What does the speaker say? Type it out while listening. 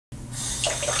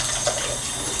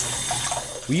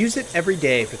We use it every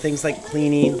day for things like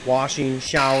cleaning, washing,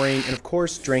 showering, and of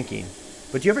course, drinking.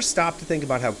 But do you ever stop to think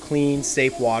about how clean,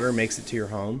 safe water makes it to your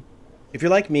home? If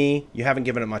you're like me, you haven't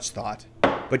given it much thought.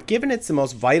 But given it's the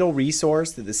most vital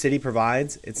resource that the city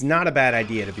provides, it's not a bad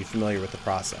idea to be familiar with the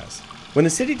process. When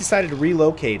the city decided to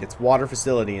relocate its water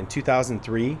facility in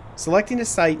 2003, selecting a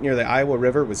site near the Iowa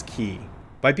River was key.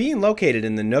 By being located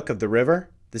in the nook of the river,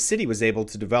 the city was able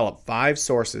to develop 5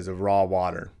 sources of raw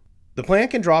water. The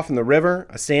plant can draw from the river,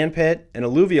 a sand pit, an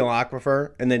alluvial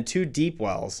aquifer, and then 2 deep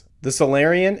wells, the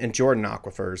Solarian and Jordan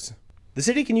aquifers. The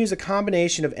city can use a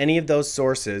combination of any of those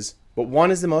sources, but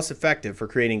one is the most effective for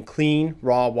creating clean,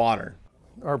 raw water.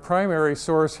 Our primary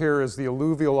source here is the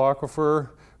alluvial aquifer.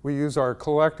 We use our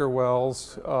collector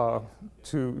wells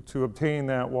to obtain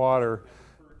that water.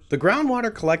 The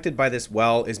groundwater collected by this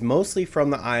well is mostly from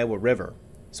the Iowa River.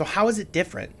 So how is it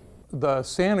different? The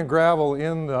sand and gravel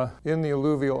in the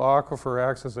alluvial aquifer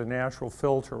acts as a natural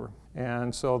filter.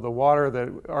 And so the water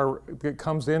that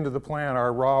comes into the plant,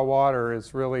 our raw water,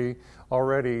 is really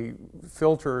already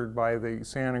filtered by the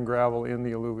sand and gravel in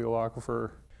the alluvial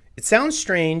aquifer. It sounds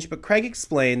strange, but Craig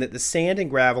explained that the sand and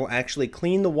gravel actually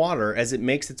clean the water as it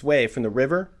makes its way from the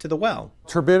river to the well.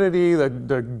 Turbidity, the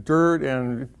dirt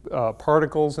and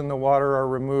particles in the water are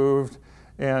removed,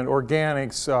 and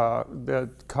organics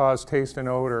that cause taste and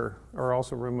odor are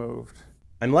also removed.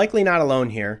 I'm likely not alone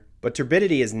here, but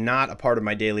turbidity is not a part of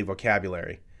my daily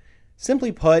vocabulary.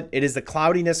 Simply put, it is the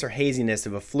cloudiness or haziness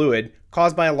of a fluid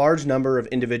caused by a large number of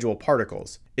individual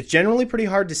particles. It's generally pretty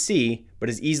hard to see, but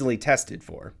is easily tested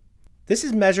for. This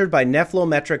is measured by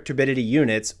nephelometric turbidity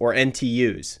units, or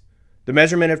NTUs. The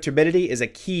measurement of turbidity is a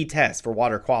key test for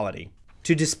water quality.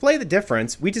 To display the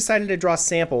difference, we decided to draw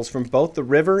samples from both the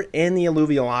river and the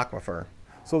alluvial aquifer.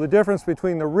 So the difference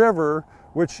between the river,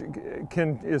 which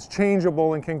is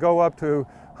changeable and can go up to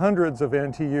hundreds of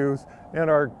NTUs, and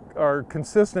our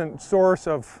consistent source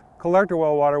of collector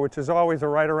well water, which is always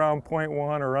right around 0.1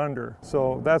 or under.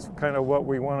 So that's kind of what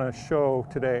we want to show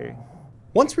today.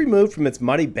 Once removed from its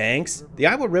muddy banks, the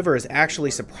Iowa River is actually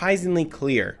surprisingly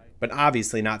clear, but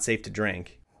obviously not safe to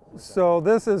drink. So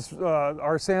this is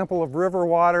our sample of river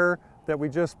water that we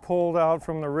just pulled out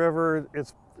from the river.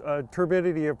 It's a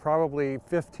turbidity of probably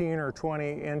 15 or 20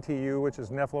 NTU, which is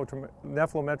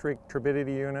nephelometric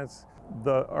turbidity units.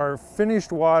 Our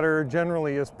finished water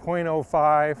generally is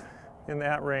 0.05 in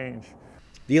that range.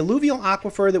 The alluvial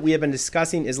aquifer that we have been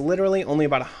discussing is literally only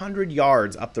about 100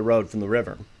 yards up the road from the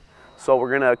river. So we're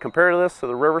going to compare this to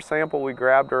the river sample we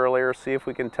grabbed earlier, see if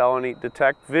we can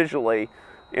detect visually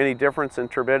any difference in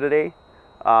turbidity.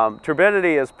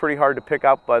 Turbidity is pretty hard to pick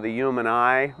up by the human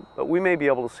eye, but we may be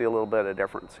able to see a little bit of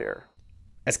difference here.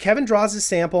 As Kevin draws his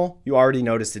sample, you already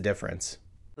noticed a difference.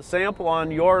 The sample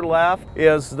on your left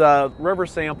is the river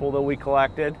sample that we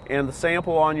collected, and the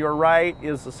sample on your right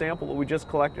is the sample that we just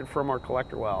collected from our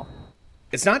collector well.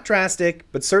 It's not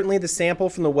drastic, but certainly the sample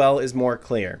from the well is more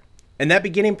clear. And that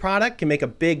beginning product can make a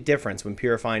big difference when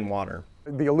purifying water.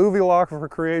 The alluvial aquifer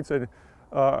creates a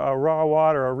raw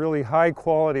water, a really high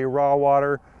quality raw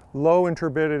water, low in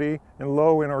turbidity and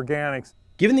low in organics.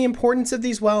 Given the importance of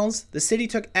these wells, the city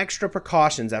took extra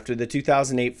precautions after the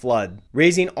 2008 flood,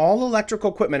 raising all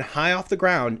electrical equipment high off the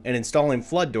ground and installing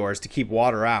flood doors to keep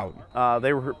water out.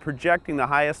 They were projecting the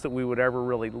highest that we would ever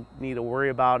really need to worry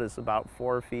about is about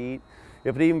 4 feet.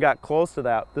 If it even got close to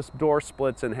that, this door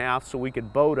splits in half so we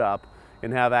could boat up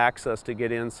and have access to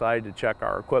get inside to check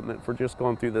our equipment for just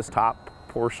going through this top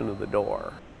portion of the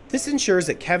door. This ensures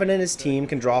that Kevin and his team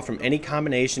can draw from any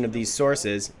combination of these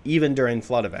sources, even during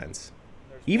flood events.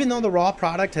 Even though the raw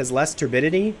product has less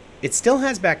turbidity, it still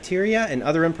has bacteria and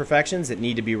other imperfections that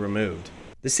need to be removed.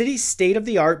 The city's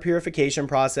state-of-the-art purification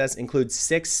process includes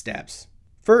 6 steps.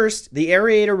 First, the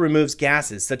aerator removes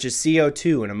gases such as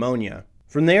CO2 and ammonia.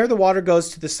 From there, the water goes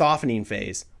to the softening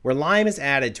phase, where lime is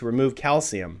added to remove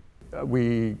calcium.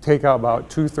 We take out about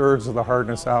 2/3 of the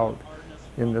hardness out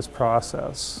in this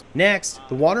process. Next,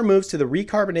 the water moves to the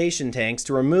recarbonation tanks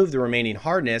to remove the remaining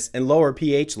hardness and lower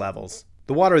pH levels.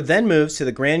 The water then moves to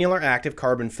the granular active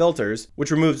carbon filters,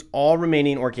 which removes all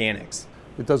remaining organics.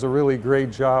 It does a really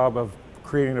great job of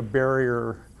creating a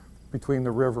barrier between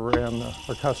the river and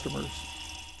our customers.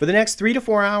 For the next 3 to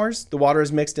 4 hours, the water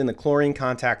is mixed in the chlorine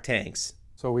contact tanks.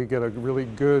 So we get a really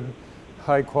good,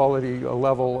 high quality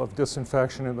level of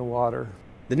disinfection in the water.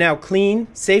 The now clean,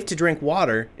 safe to drink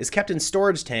water is kept in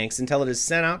storage tanks until it is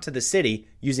sent out to the city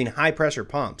using high pressure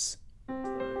pumps.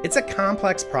 It's a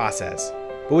complex process,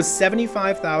 but with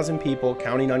 75,000 people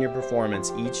counting on your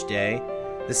performance each day,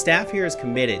 the staff here is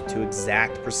committed to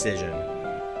exact precision.